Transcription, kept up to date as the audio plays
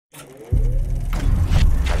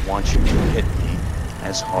I want you to hit me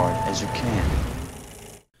as hard as you can.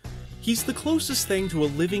 He's the closest thing to a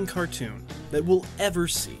living cartoon that we'll ever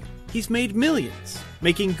see. He's made millions,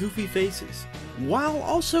 making goofy faces, while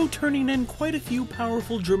also turning in quite a few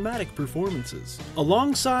powerful dramatic performances,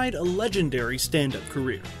 alongside a legendary stand-up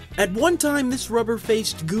career. At one time, this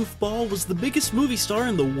rubber-faced goofball was the biggest movie star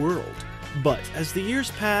in the world. But as the years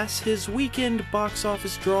pass, his weekend box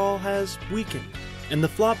office draw has weakened, and the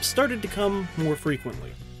flops started to come more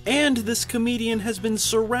frequently. And this comedian has been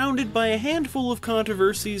surrounded by a handful of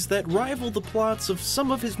controversies that rival the plots of some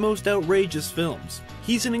of his most outrageous films.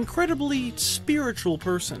 He's an incredibly spiritual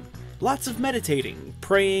person. Lots of meditating,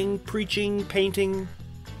 praying, preaching, painting.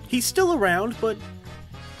 He's still around, but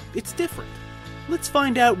it's different. Let's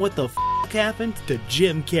find out what the f*** happened to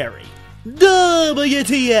Jim Carrey.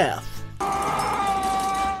 WTF!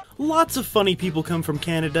 Lots of funny people come from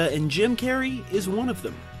Canada, and Jim Carrey is one of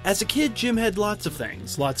them. As a kid, Jim had lots of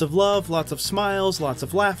things. Lots of love, lots of smiles, lots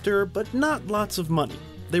of laughter, but not lots of money.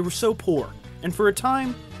 They were so poor, and for a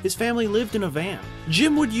time, his family lived in a van.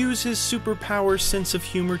 Jim would use his superpower sense of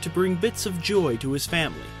humor to bring bits of joy to his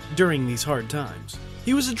family during these hard times.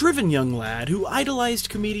 He was a driven young lad who idolized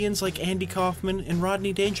comedians like Andy Kaufman and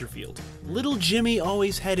Rodney Dangerfield. Little Jimmy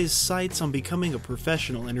always had his sights on becoming a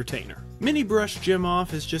professional entertainer. Many brushed Jim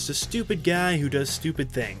off as just a stupid guy who does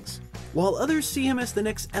stupid things, while others see him as the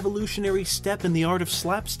next evolutionary step in the art of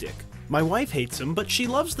slapstick. My wife hates him, but she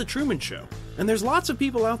loves The Truman Show, and there's lots of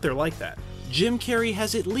people out there like that. Jim Carrey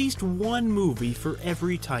has at least one movie for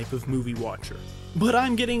every type of movie watcher. But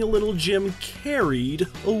I'm getting a little Jim carried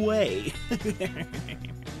away.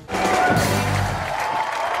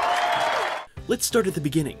 Let's start at the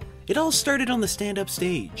beginning. It all started on the stand-up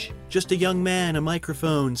stage. Just a young man, a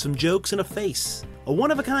microphone, some jokes, and a face. A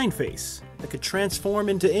one-of-a-kind face that could transform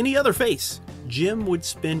into any other face. Jim would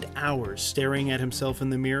spend hours staring at himself in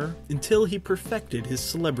the mirror until he perfected his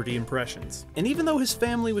celebrity impressions. And even though his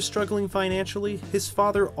family was struggling financially, his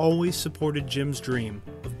father always supported Jim's dream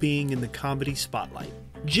of being in the comedy spotlight.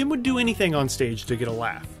 Jim would do anything on stage to get a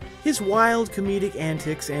laugh. His wild comedic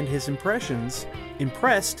antics and his impressions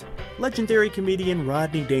impressed legendary comedian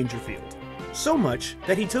Rodney Dangerfield. So much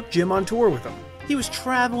that he took Jim on tour with him. He was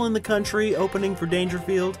traveling the country opening for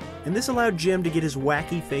Dangerfield, and this allowed Jim to get his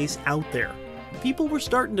wacky face out there. People were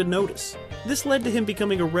starting to notice. This led to him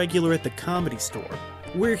becoming a regular at the Comedy Store,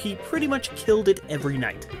 where he pretty much killed it every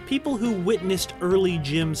night. People who witnessed early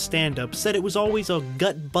Jim's stand-up said it was always a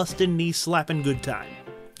gut-bustin', knee-slapping good time.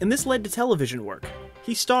 And this led to television work.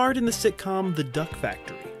 He starred in the sitcom The Duck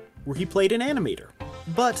Factory, where he played an animator.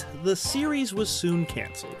 But the series was soon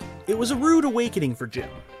canceled. It was a rude awakening for Jim.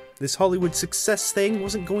 This Hollywood success thing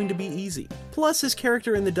wasn't going to be easy. Plus, his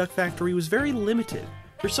character in The Duck Factory was very limited.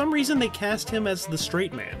 For some reason, they cast him as the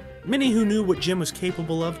straight man. Many who knew what Jim was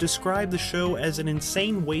capable of described the show as an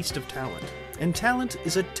insane waste of talent. And talent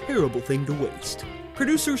is a terrible thing to waste.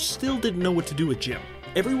 Producers still didn't know what to do with Jim.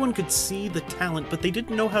 Everyone could see the talent, but they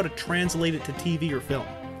didn't know how to translate it to TV or film.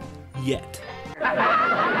 Yet.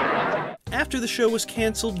 After the show was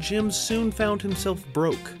canceled, Jim soon found himself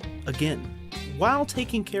broke. Again. While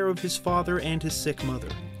taking care of his father and his sick mother,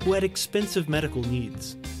 who had expensive medical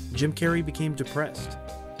needs, Jim Carrey became depressed.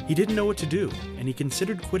 He didn't know what to do, and he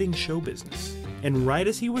considered quitting show business. And right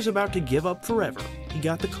as he was about to give up forever, he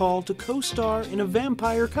got the call to co-star in a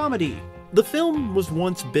vampire comedy. The film was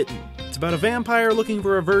Once Bitten. It's about a vampire looking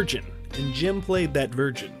for a virgin, and Jim played that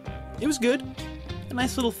virgin. It was good. A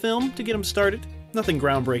nice little film to get him started. Nothing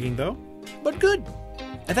groundbreaking though, but good.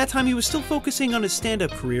 At that time, he was still focusing on his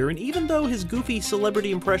stand-up career, and even though his goofy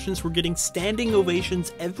celebrity impressions were getting standing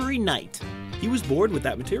ovations every night, he was bored with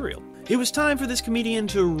that material. It was time for this comedian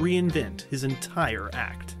to reinvent his entire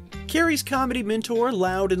act. Carrey's comedy mentor,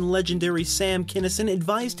 loud and legendary Sam Kinison,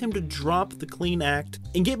 advised him to drop the clean act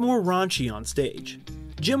and get more raunchy on stage.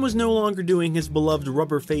 Jim was no longer doing his beloved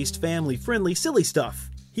rubber-faced, family-friendly, silly stuff.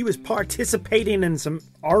 He was participating in some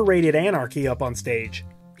R-rated anarchy up on stage.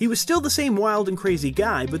 He was still the same wild and crazy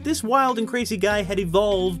guy, but this wild and crazy guy had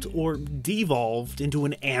evolved or devolved into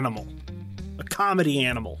an animal. A comedy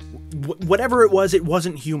animal. Whatever it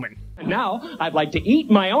wasn't human. Now, I'd like to eat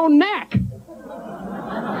my own neck.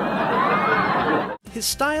 His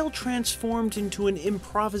style transformed into an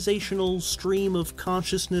improvisational stream of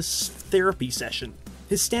consciousness therapy session.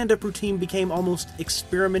 His stand-up routine became almost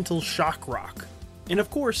experimental shock rock. And of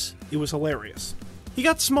course, it was hilarious. He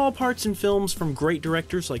got small parts in films from great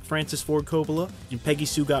directors like Francis Ford Coppola in Peggy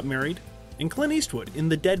Sue Got Married, and Clint Eastwood in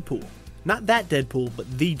The Deadpool. Not that Deadpool, but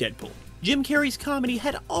the Deadpool. Jim Carrey's comedy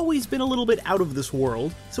had always been a little bit out of this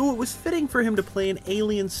world, so it was fitting for him to play an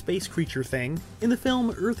alien space creature thing in the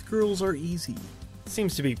film Earth Girls Are Easy.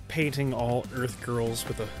 Seems to be painting all Earth girls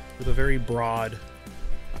with a very broad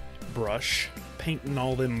brush, painting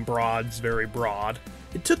all them broads very broad.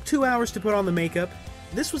 It took 2 hours to put on the makeup.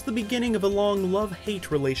 This was the beginning of a long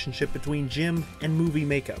love-hate relationship between Jim and movie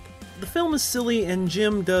makeup. The film is silly and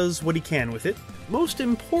Jim does what he can with it. Most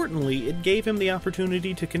importantly, it gave him the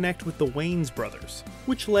opportunity to connect with the Wayans brothers,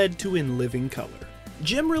 which led to In Living Color.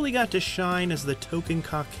 Jim really got to shine as the token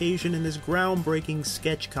Caucasian in this groundbreaking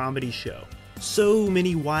sketch comedy show. So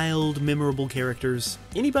many wild, memorable characters.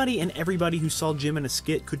 Anybody and everybody who saw Jim in a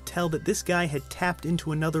skit could tell that this guy had tapped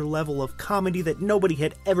into another level of comedy that nobody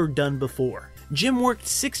had ever done before. Jim worked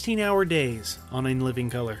 16-hour days on In Living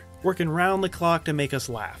Color, working round the clock to make us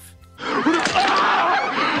laugh.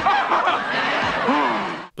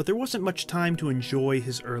 But there wasn't much time to enjoy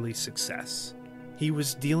his early success. He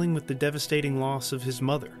was dealing with the devastating loss of his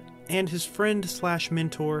mother, and his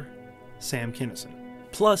friend/mentor, Sam Kinison.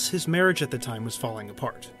 Plus, his marriage at the time was falling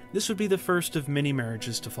apart. This would be the first of many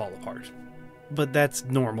marriages to fall apart. But that's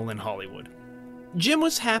normal in Hollywood. Jim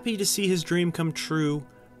was happy to see his dream come true,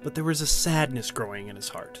 but there was a sadness growing in his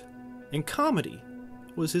heart. And comedy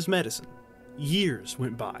was his medicine. Years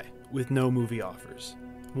went by with no movie offers.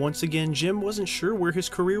 Once again, Jim wasn't sure where his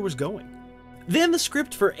career was going. Then the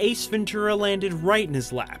script for Ace Ventura landed right in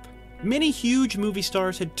his lap. Many huge movie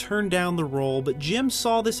stars had turned down the role, but Jim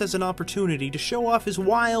saw this as an opportunity to show off his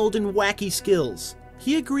wild and wacky skills.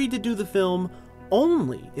 He agreed to do the film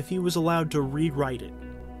only if he was allowed to rewrite it.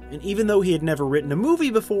 And even though he had never written a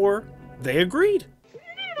movie before, they agreed.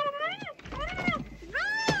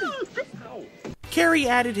 Carrey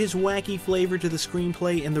added his wacky flavor to the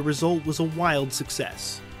screenplay, and the result was a wild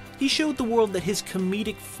success. He showed the world that his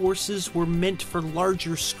comedic forces were meant for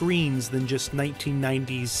larger screens than just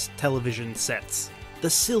 1990s television sets. The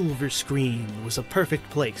silver screen was a perfect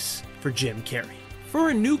place for Jim Carrey. For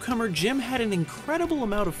a newcomer, Jim had an incredible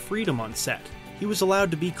amount of freedom on set. He was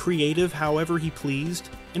allowed to be creative however he pleased,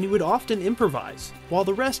 and he would often improvise, while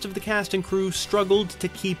the rest of the cast and crew struggled to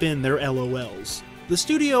keep in their LOLs. The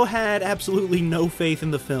studio had absolutely no faith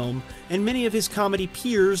in the film, and many of his comedy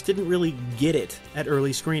peers didn't really get it at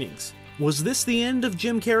early screenings. Was this the end of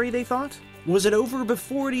Jim Carrey, they thought? Was it over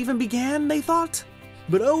before it even began, they thought?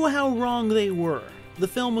 But oh, how wrong they were. The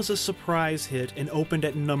film was a surprise hit and opened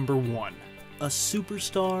at number 1. A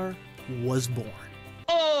superstar was born.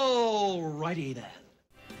 Alrighty then.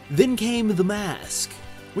 Then came The Mask,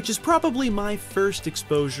 which is probably my first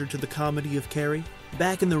exposure to the comedy of Carrey.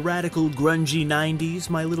 Back in the radical, grungy 90s,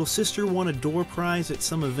 my little sister won a door prize at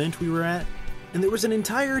some event we were at, and there was an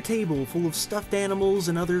entire table full of stuffed animals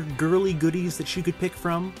and other girly goodies that she could pick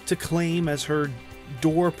from to claim as her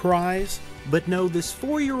door prize. But no, this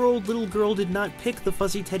 4-year-old little girl did not pick the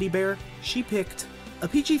fuzzy teddy bear. She picked a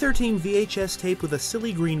PG-13 VHS tape with a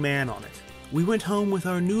silly green man on it. We went home with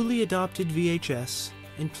our newly adopted VHS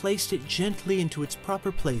and placed it gently into its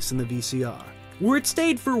proper place in the VCR, where it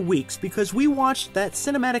stayed for weeks because we watched that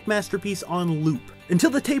cinematic masterpiece on loop until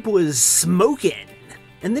the tape was smoking,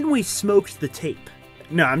 and then we smoked the tape.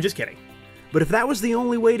 No, I'm just kidding. But if that was the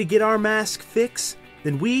only way to get our mask fix,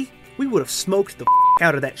 then we would have smoked the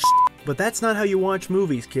out of that shit. But that's not how you watch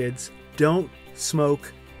movies, kids. Don't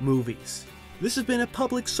smoke movies. This has been a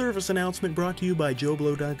public service announcement brought to you by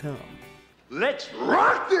JoeBlow.com. Let's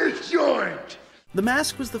rock this joint! The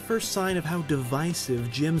Mask was the first sign of how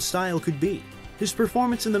divisive Jim's style could be. His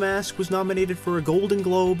performance in The Mask was nominated for a Golden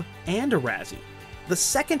Globe and a Razzie, the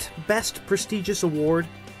second best prestigious award,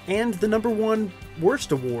 and the #1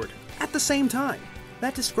 worst award at the same time.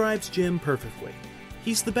 That describes Jim perfectly.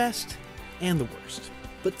 He's the best and the worst.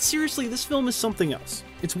 But seriously, this film is something else.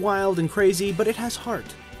 It's wild and crazy, but it has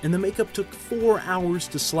heart, and the makeup took 4 hours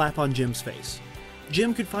to slap on Jim's face.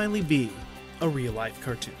 Jim could finally be a real-life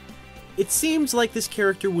cartoon. It seems like this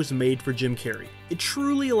character was made for Jim Carrey. It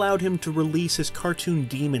truly allowed him to release his cartoon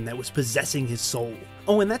demon that was possessing his soul.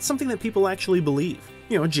 Oh, and that's something that people actually believe.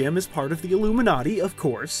 You know, Jim is part of the Illuminati, of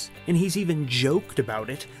course, and he's even joked about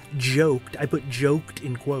it. Joked, I put joked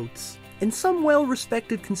in quotes. And some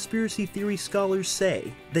well-respected conspiracy theory scholars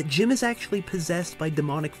say that Jim is actually possessed by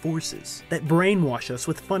demonic forces that brainwash us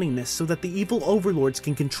with funniness so that the evil overlords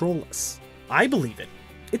can control us. I believe it.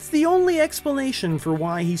 It's the only explanation for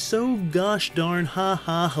why he's so gosh darn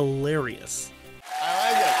ha-ha hilarious.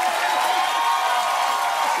 I like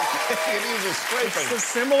it. It needs a scraping. It's the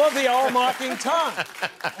symbol of the all-mocking tongue.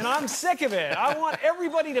 And I'm sick of it. I want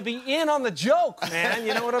everybody to be in on the joke, man.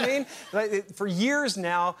 You know what I mean? For years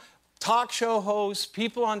now, talk show hosts,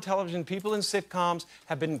 people on television, people in sitcoms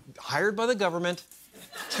have been hired by the government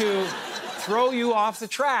to throw you off the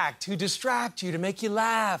track, to distract you, to make you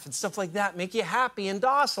laugh and stuff like that, make you happy and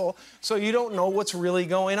docile so you don't know what's really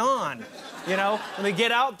going on. You know, when they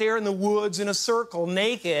get out there in the woods in a circle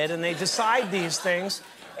naked and they decide these things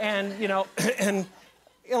and, you know, and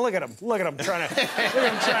you know, look at him trying to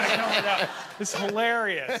come it out. It's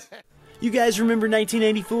hilarious. You guys remember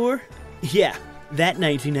 1994? Yeah, that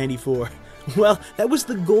 1994. Well, that was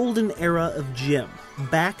the golden era of Jim.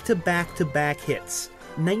 Back-to-back-to-back hits.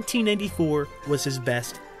 1994 was his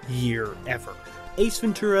best year ever. Ace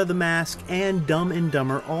Ventura, The Mask, and Dumb and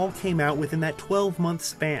Dumber all came out within that 12-month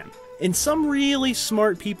span. And some really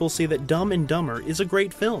smart people say that Dumb and Dumber is a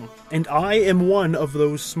great film. And I am one of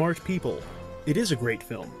those smart people. It is a great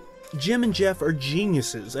film. Jim and Jeff are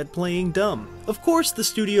geniuses at playing dumb. Of course the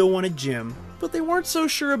studio wanted Jim, but they weren't so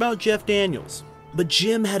sure about Jeff Daniels. But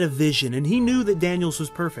Jim had a vision, and he knew that Daniels was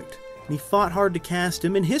perfect. And he fought hard to cast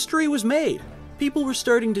him, and history was made. People were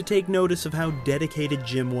starting to take notice of how dedicated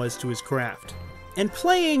Jim was to his craft. And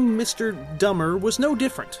playing Mr. Dumber was no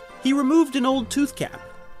different. He removed an old tooth cap.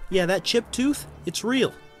 Yeah, that chipped tooth, it's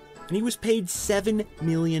real. And he was paid $7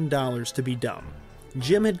 million to be dumb.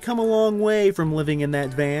 Jim had come a long way from living in that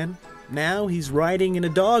van. Now he's riding in a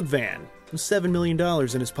dog van with $7 million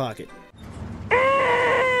in his pocket.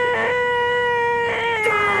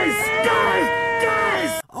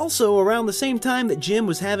 Also, around the same time that Jim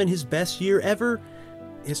was having his best year ever,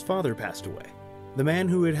 his father passed away. The man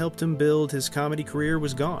who had helped him build his comedy career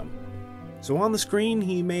was gone. So on the screen,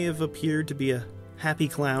 he may have appeared to be a happy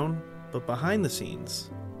clown, but behind the scenes,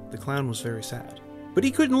 the clown was very sad. But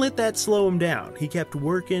he couldn't let that slow him down. He kept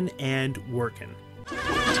working and working.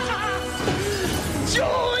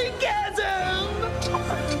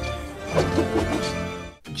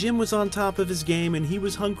 Jim was on top of his game and he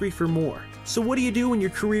was hungry for more. So what do you do when your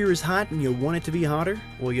career is hot and you want it to be hotter?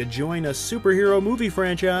 Well, you join a superhero movie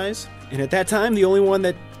franchise. And at that time, the only one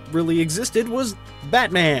that really existed was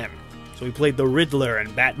Batman. So he played the Riddler in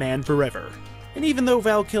Batman Forever. And even though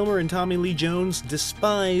Val Kilmer and Tommy Lee Jones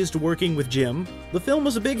despised working with Jim, the film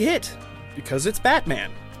was a big hit. Because it's Batman.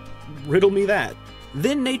 Riddle me that.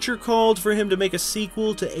 Then nature called for him to make a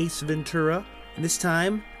sequel to Ace Ventura. And this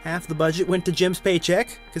time, half the budget went to Jim's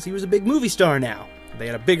paycheck, because he was a big movie star now. They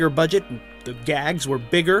had a bigger budget, and the gags were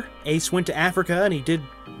bigger. Ace went to Africa, and he did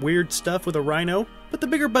weird stuff with a rhino. But the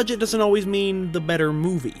bigger budget doesn't always mean the better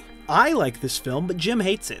movie. I like this film, but Jim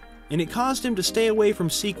hates it. And it caused him to stay away from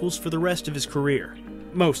sequels for the rest of his career.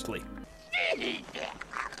 Mostly.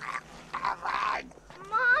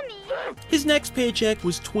 His next paycheck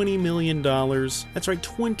was $20 million. That's right,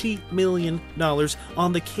 $20 million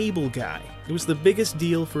on The Cable Guy. It was the biggest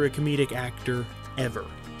deal for a comedic actor ever.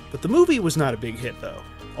 But the movie was not a big hit, though,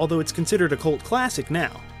 although it's considered a cult classic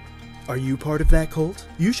now. Are you part of that cult?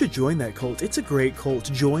 You should join that cult. It's a great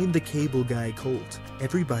cult. Join the Cable Guy cult.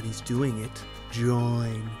 Everybody's doing it.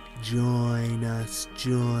 Join us.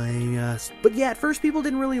 But yeah, at first people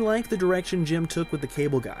didn't really like the direction Jim took with The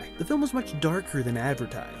Cable Guy. The film was much darker than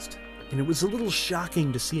advertised, and it was a little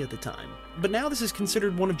shocking to see at the time. But now this is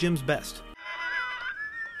considered one of Jim's best.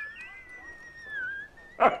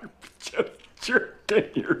 I'm just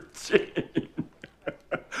jerking your chain.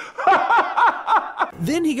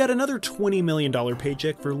 Then he got another $20 million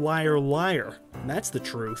paycheck for Liar Liar. And that's the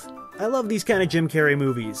truth. I love these kind of Jim Carrey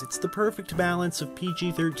movies. It's the perfect balance of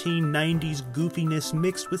PG-13 90s goofiness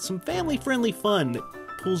mixed with some family-friendly fun that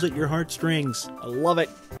pulls at your heartstrings. I love it.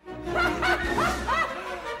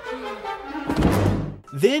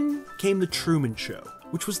 Then came The Truman Show,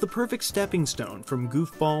 which was the perfect stepping stone from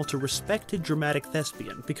goofball to respected dramatic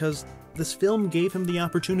thespian, because this film gave him the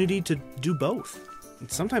opportunity to do both, and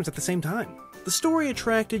sometimes at the same time. The story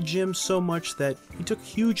attracted Jim so much that he took a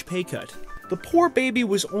huge pay cut. The poor baby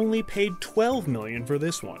was only paid $12 million for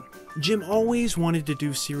this one. Jim always wanted to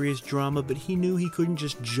do serious drama, but he knew he couldn't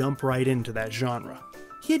just jump right into that genre.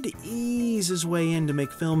 He had to ease his way in to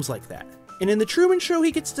make films like that. And in The Truman Show,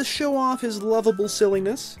 he gets to show off his lovable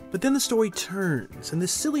silliness, but then the story turns, and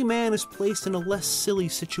this silly man is placed in a less silly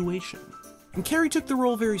situation. And Carrey took the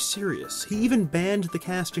role very serious. He even banned the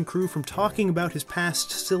cast and crew from talking about his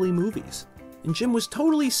past silly movies. And Jim was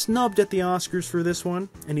totally snubbed at the Oscars for this one,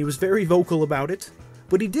 and he was very vocal about it.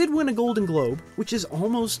 But he did win a Golden Globe, which is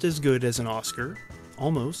almost as good as an Oscar.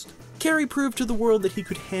 Almost. Carrey proved to the world that he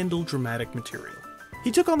could handle dramatic material.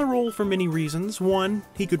 He took on the role for many reasons. One,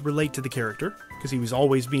 he could relate to the character, because he was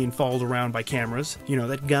always being followed around by cameras. You know,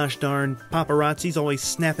 that gosh darn paparazzi's always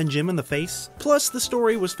snapping Jim in the face. Plus, the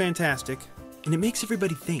story was fantastic, and it makes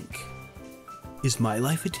everybody think, is my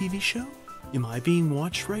life a TV show? Am I being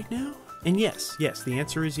watched right now? And yes, the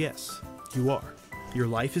answer is yes, you are. Your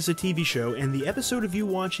life is a TV show, and the episode of you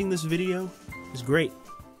watching this video is great.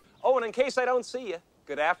 Oh, and in case I don't see you,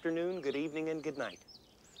 good afternoon, good evening, and good night.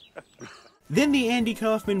 Then the Andy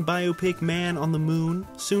Kaufman biopic Man on the Moon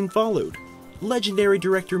soon followed. Legendary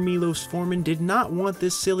director Milos Forman did not want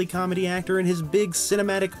this silly comedy actor in his big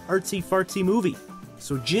cinematic artsy-fartsy movie,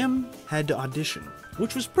 so Jim had to audition,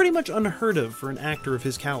 which was pretty much unheard of for an actor of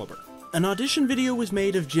his caliber. An audition video was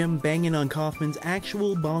made of Jim banging on Kaufman's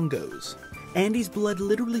actual bongos. Andy's blood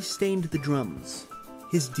literally stained the drums.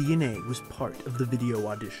 His DNA was part of the video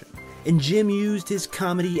audition, and Jim used his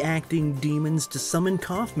comedy acting demons to summon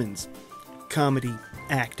Kaufman's comedy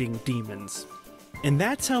acting demons. And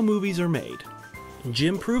that's how movies are made.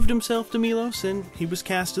 Jim proved himself to Milos, and he was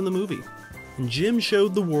cast in the movie. And Jim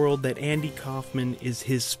showed the world that Andy Kaufman is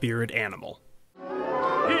his spirit animal.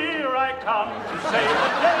 Here I come to save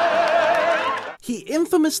the day. He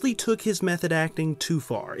infamously took his method acting too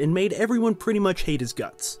far and made everyone pretty much hate his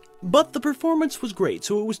guts. But the performance was great,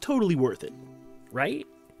 so it was totally worth it. Right?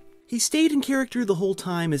 He stayed in character the whole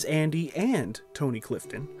time as Andy and Tony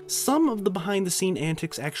Clifton. Some of the behind-the-scene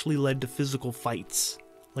antics actually led to physical fights,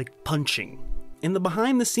 like punching. And the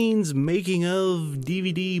behind-the-scenes making of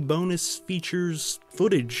DVD bonus features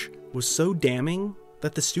footage was so damning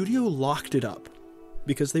that the studio locked it up,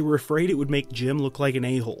 because they were afraid it would make Jim look like an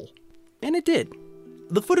a-hole. And it did.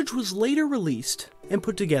 The footage was later released and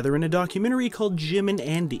put together in a documentary called Jim and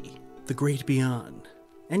Andy, The Great Beyond.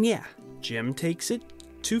 And yeah, Jim takes it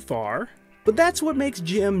too far, but that's what makes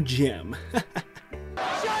Jim Jim. Shut up!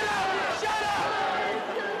 Shut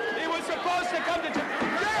up! He was supposed to come to...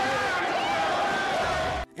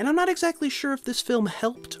 And I'm not exactly sure if this film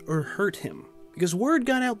helped or hurt him, because word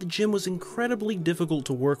got out that Jim was incredibly difficult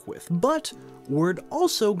to work with, but word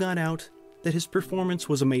also got out that his performance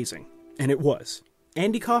was amazing. And it was.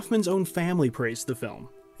 Andy Kaufman's own family praised the film,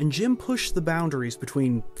 and Jim pushed the boundaries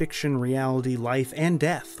between fiction, reality, life, and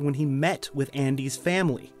death when he met with Andy's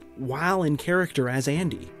family, while in character as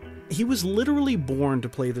Andy. He was literally born to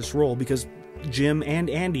play this role because Jim and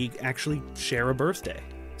Andy actually share a birthday.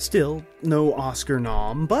 Still, no Oscar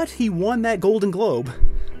nom, but he won that Golden Globe.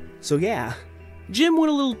 So yeah, Jim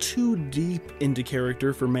went a little too deep into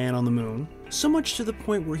character for Man on the Moon, so much to the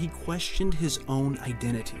point where he questioned his own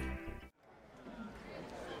identity.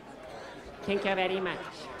 Thank you very much.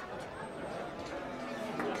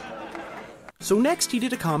 So next he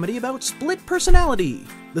did a comedy about split personality.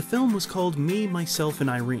 The film was called Me, Myself, and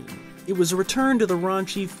Irene. It was a return to the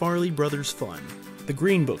raunchy Farley Brothers fun. The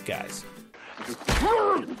Green Book guys.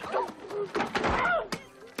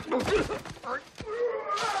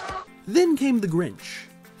 Then came The Grinch,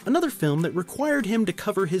 another film that required him to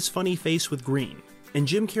cover his funny face with green. And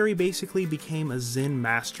Jim Carrey basically became a Zen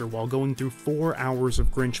master while going through 4 hours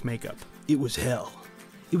of Grinch makeup. It was hell.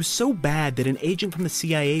 It was so bad that an agent from the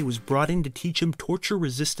CIA was brought in to teach him torture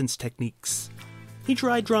resistance techniques. He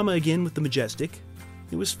tried drama again with The Majestic.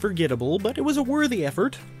 It was forgettable, but it was a worthy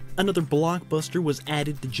effort. Another blockbuster was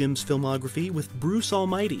added to Jim's filmography with Bruce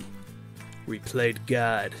Almighty, where he played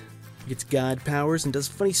God. He gets God powers and does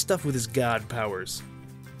funny stuff with his God powers.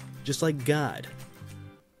 Just like God,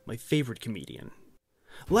 my favorite comedian.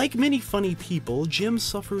 Like many funny people, Jim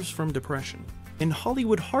suffers from depression, and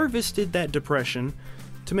Hollywood harvested that depression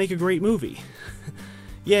to make a great movie.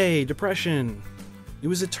 Yay, depression! It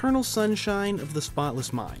was Eternal Sunshine of the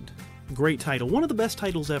Spotless Mind. Great title, one of the best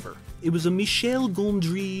titles ever. It was a Michel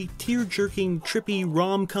Gondry, tear-jerking, trippy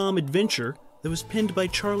rom-com adventure that was penned by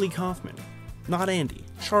Charlie Kaufman. Not Andy,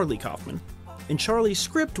 Charlie Kaufman. And Charlie's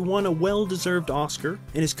script won a well-deserved Oscar,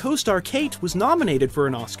 and his co-star Kate was nominated for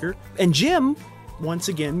an Oscar, and Jim, once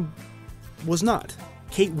again, was not.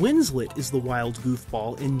 Kate Winslet is the wild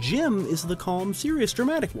goofball, and Jim is the calm, serious,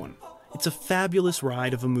 dramatic one. It's a fabulous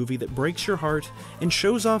ride of a movie that breaks your heart and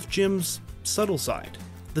shows off Jim's subtle side.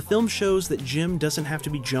 The film shows that Jim doesn't have to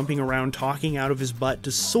be jumping around talking out of his butt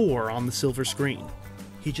to soar on the silver screen.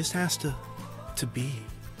 He just has to be.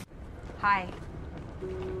 Hi.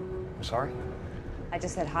 Sorry? I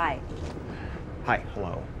just said hi. Hi,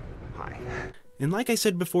 hello. Hi. And like I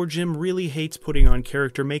said before, Jim really hates putting on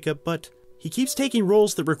character makeup, but he keeps taking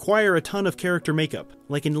roles that require a ton of character makeup,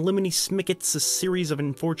 like in Lemony Snicket's A Series of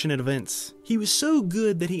Unfortunate Events. He was so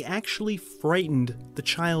good that he actually frightened the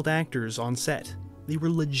child actors on set. They were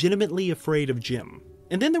legitimately afraid of Jim.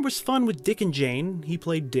 And then there was fun with Dick and Jane. He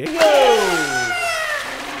played Dick. Whoa!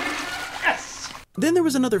 Yes! Then there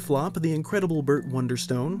was another flop, The Incredible Burt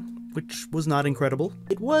Wonderstone, which was not incredible.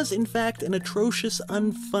 It was, in fact, an atrocious,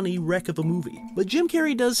 unfunny wreck of a movie. But Jim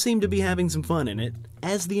Carrey does seem to be having some fun in it,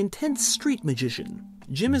 as the intense street magician.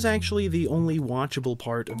 Jim is actually the only watchable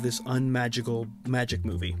part of this unmagical magic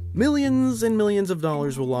movie. Millions and millions of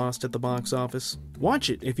dollars were lost at the box office. Watch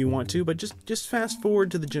it if you want to, but just fast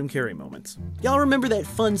forward to the Jim Carrey moments. Y'all remember that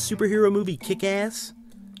fun superhero movie Kick-Ass?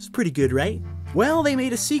 It's pretty good, right? Well, they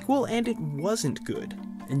made a sequel and it wasn't good.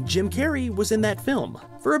 And Jim Carrey was in that film,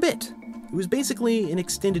 for a bit. It was basically an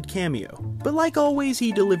extended cameo. But like always,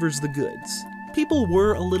 he delivers the goods. People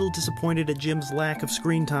were a little disappointed at Jim's lack of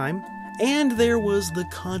screen time. And there was the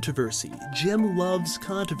controversy. Jim loves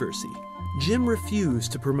controversy. Jim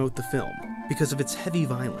refused to promote the film because of its heavy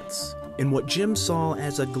violence, and what Jim saw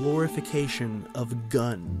as a glorification of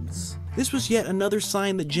guns. This was yet another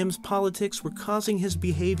sign that Jim's politics were causing his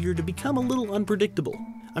behavior to become a little unpredictable.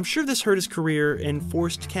 I'm sure this hurt his career and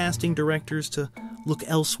forced casting directors to look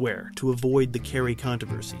elsewhere to avoid the Carrey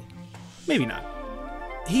controversy. Maybe not.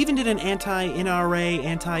 He even did an anti-NRA,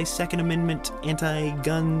 anti-Second Amendment,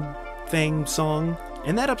 anti-gun thing song,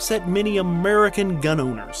 and that upset many American gun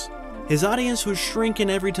owners. His audience was shrinking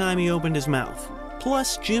every time he opened his mouth.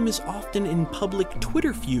 Plus, Jim is often in public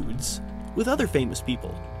Twitter feuds with other famous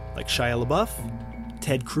people, like Shia LaBeouf,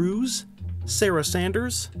 Ted Cruz, Sarah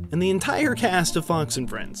Sanders, and the entire cast of Fox and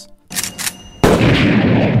Friends.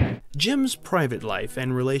 Jim's private life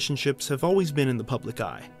and relationships have always been in the public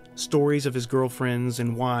eye. Stories of his girlfriends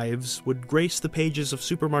and wives would grace the pages of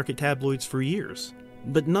supermarket tabloids for years.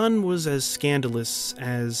 But none was as scandalous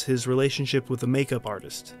as his relationship with a makeup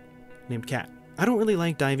artist named Kat. I don't really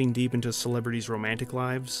like diving deep into celebrities' romantic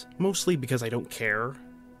lives, mostly because I don't care,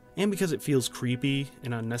 and because it feels creepy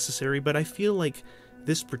and unnecessary, but I feel like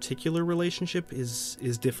this particular relationship is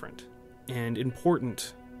different and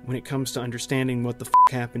important when it comes to understanding what the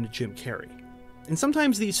f*** happened to Jim Carrey. And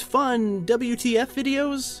sometimes these fun WTF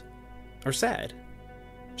videos are sad.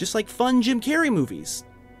 Just like fun Jim Carrey movies.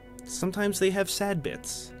 Sometimes they have sad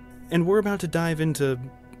bits. And we're about to dive into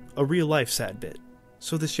a real-life sad bit.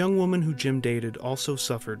 So this young woman who Jim dated also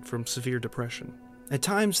suffered from severe depression. At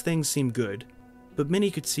times things seemed good, but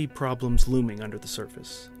many could see problems looming under the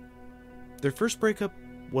surface. Their first breakup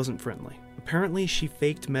wasn't friendly. Apparently she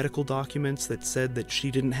faked medical documents that said that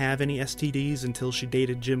she didn't have any STDs until she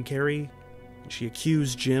dated Jim Carrey. She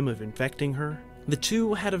accused Jim of infecting her. The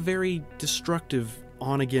two had a very destructive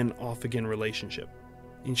on-again, off-again relationship.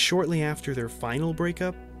 And shortly after their final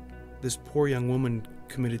breakup, this poor young woman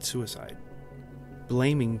committed suicide,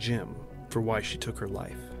 blaming Jim for why she took her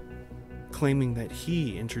life, claiming that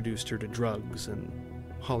he introduced her to drugs and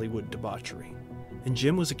Hollywood debauchery. And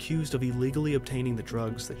Jim was accused of illegally obtaining the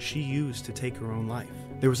drugs that she used to take her own life.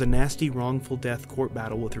 There was a nasty wrongful death court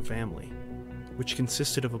battle with her family, which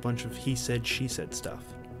consisted of a bunch of he said, she said stuff,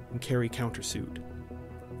 and Carrey countersued.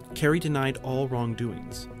 Carrey denied all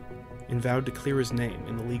wrongdoings and vowed to clear his name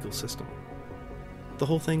in the legal system. The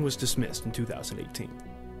whole thing was dismissed in 2018.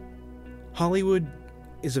 Hollywood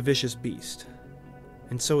is a vicious beast,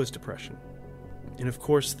 and so is depression. And of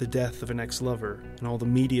course, the death of an ex-lover and all the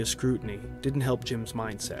media scrutiny didn't help Jim's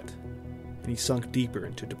mindset, and he sunk deeper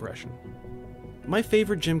into depression. My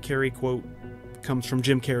favorite Jim Carrey quote comes from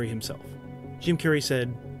Jim Carrey himself. Jim Carrey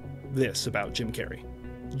said this about Jim Carrey: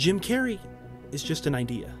 "Jim Carrey is just an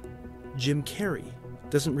idea. Jim Carrey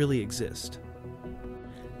doesn't really exist."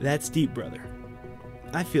 That's deep, brother.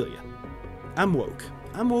 I feel ya. I'm woke.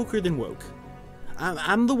 I'm woker than woke.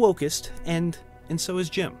 I'm the wokest, and so is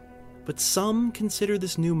Jim. But some consider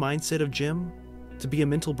this new mindset of Jim to be a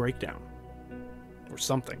mental breakdown. Or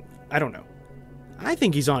something. I don't know. I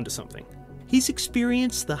think he's onto something. He's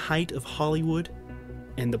experienced the height of Hollywood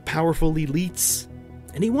and the powerful elites,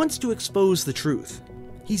 and he wants to expose the truth.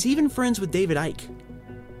 He's even friends with David Icke,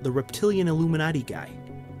 the reptilian Illuminati guy.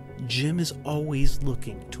 Jim is always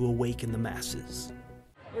looking to awaken the masses.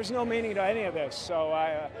 There's no meaning to any of this, so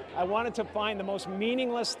I wanted to find the most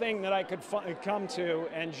meaningless thing that I could come to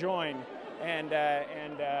and join, and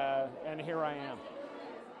here I am.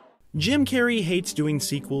 Jim Carrey hates doing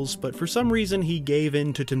sequels, but for some reason he gave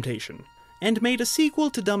in to temptation, and made a sequel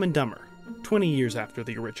to Dumb and Dumber, 20 years after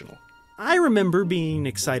the original. I remember being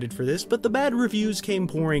excited for this, but the bad reviews came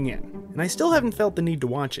pouring in, and I still haven't felt the need to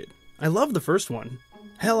watch it. I love the first one.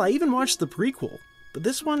 Hell, I even watched the prequel, but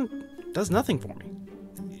this one does nothing for me.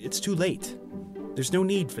 It's too late. There's no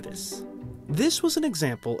need for this. This was an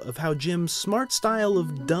example of how Jim's smart style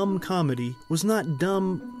of dumb comedy was not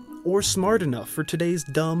dumb or smart enough for today's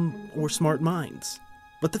dumb or smart minds.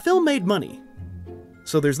 But the film made money,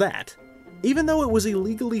 so there's that. Even though it was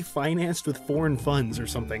illegally financed with foreign funds or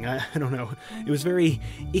something, I don't know. It was very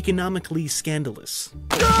economically scandalous.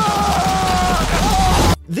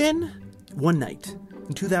 Then, one night,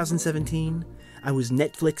 in 2017, I was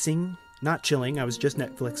Netflixing, not chilling, I was just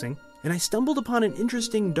Netflixing, and I stumbled upon an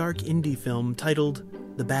interesting dark indie film titled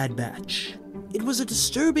The Bad Batch. It was a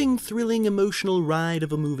disturbing, thrilling, emotional ride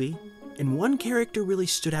of a movie, and one character really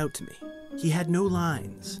stood out to me. He had no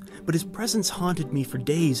lines, but his presence haunted me for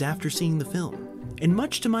days after seeing the film. And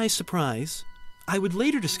much to my surprise, I would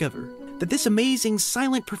later discover that this amazing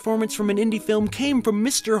silent performance from an indie film came from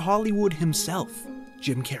Mr. Hollywood himself,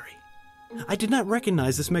 Jim Carrey. I did not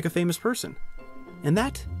recognize this mega-famous person, and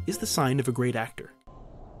that is the sign of a great actor.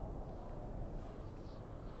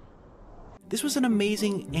 This was an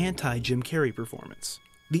amazing anti-Jim Carrey performance,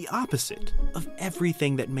 the opposite of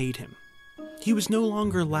everything that made him. He was no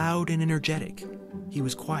longer loud and energetic. He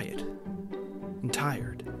was quiet and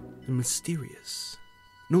tired and mysterious.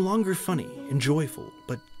 No longer funny and joyful,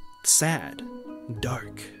 but sad and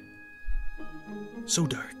dark. So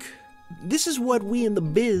dark. This is what we in the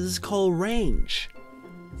biz call range.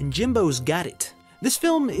 And Jimbo's got it. This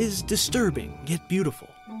film is disturbing, yet beautiful.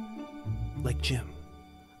 Like Jim.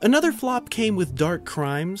 Another flop came with Dark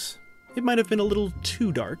Crimes. It might have been a little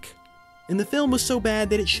too dark. And the film was so bad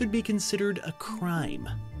that it should be considered a crime.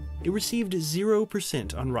 It received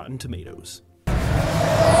 0% on Rotten Tomatoes.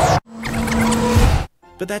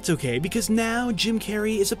 But that's okay, because now Jim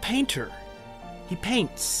Carrey is a painter. He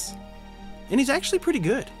paints. And he's actually pretty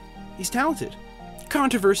good. He's talented.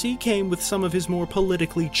 Controversy came with some of his more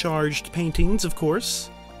politically charged paintings, of course.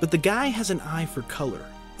 But the guy has an eye for color.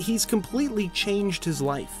 He's completely changed his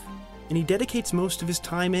life, and he dedicates most of his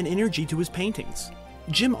time and energy to his paintings.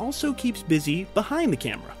 Jim also keeps busy behind the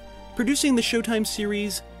camera, producing the Showtime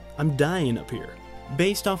series I'm Dying Up Here,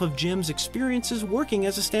 based off of Jim's experiences working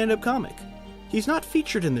as a stand-up comic. He's not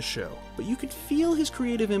featured in the show, but you could feel his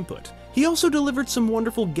creative input. He also delivered some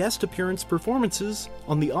wonderful guest appearance performances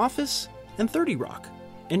on The Office and 30 Rock.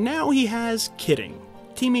 And now he has Kidding,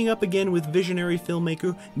 teaming up again with visionary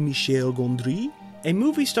filmmaker Michel Gondry. A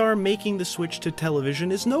movie star making the switch to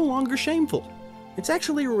television is no longer shameful. It's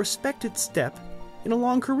actually a respected step in a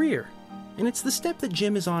long career, and it's the step that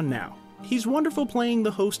Jim is on now. He's wonderful playing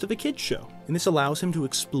the host of a kids show, and this allows him to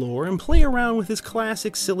explore and play around with his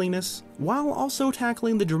classic silliness, while also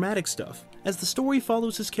tackling the dramatic stuff, as the story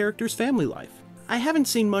follows his character's family life. I haven't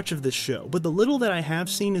seen much of this show, but the little that I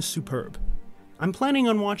have seen is superb. I'm planning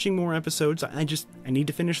on watching more episodes. I need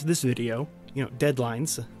to finish this video. You know,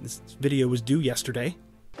 deadlines. This video was due yesterday.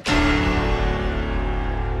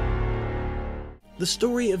 The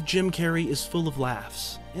story of Jim Carrey is full of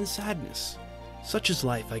laughs and sadness. Such is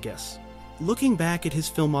life, I guess. Looking back at his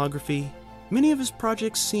filmography, many of his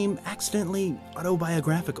projects seem accidentally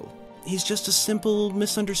autobiographical. He's just a simple,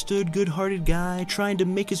 misunderstood, good-hearted guy trying to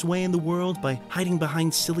make his way in the world by hiding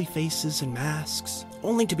behind silly faces and masks,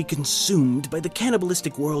 only to be consumed by the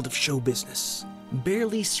cannibalistic world of show business,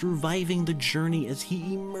 barely surviving the journey as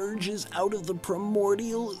he emerges out of the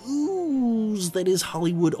primordial ooze that is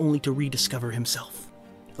Hollywood, only to rediscover himself,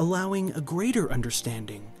 allowing a greater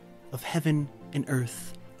understanding of heaven and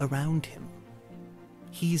earth around him.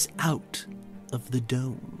 He's out of the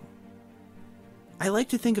dome. I like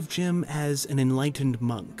to think of Jim as an enlightened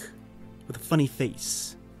monk with a funny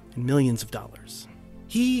face and millions of dollars.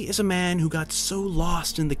 He is a man who got so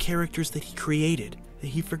lost in the characters that he created that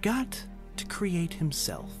he forgot to create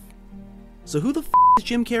himself. So who the f*** is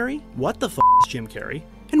Jim Carrey? What the f*** is Jim Carrey?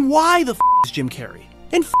 And why the f*** is Jim Carrey?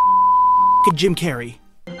 And f*** Jim Carrey.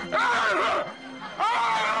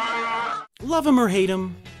 Love him or hate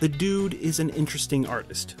him, the dude is an interesting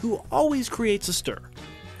artist who always creates a stir.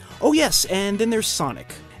 Oh yes, and then there's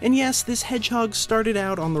Sonic. And yes, this hedgehog started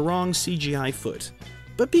out on the wrong CGI foot.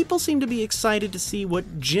 But people seem to be excited to see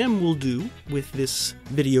what Jim will do with this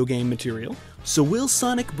video game material. So will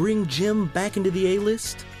Sonic bring Jim back into the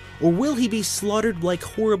A-list? Or will he be slaughtered like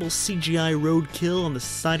horrible CGI roadkill on the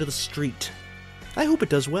side of the street? I hope it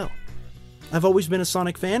does well. I've always been a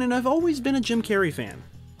Sonic fan, and I've always been a Jim Carrey fan.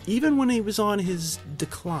 Even when he was on his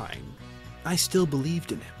decline, I still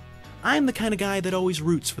believed in him. I'm the kind of guy that always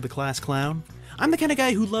roots for the class clown. I'm the kind of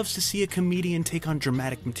guy who loves to see a comedian take on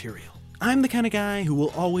dramatic material. I'm the kind of guy who will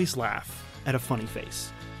always laugh at a funny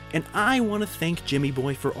face. And I want to thank Jimmy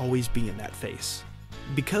Boy for always being that face.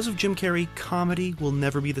 Because of Jim Carrey, comedy will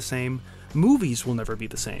never be the same, movies will never be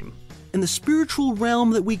the same, and the spiritual realm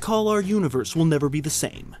that we call our universe will never be the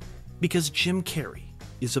same. Because Jim Carrey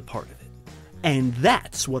is a part of it. And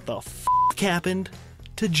that's what the f*** happened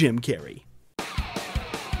to Jim Carrey.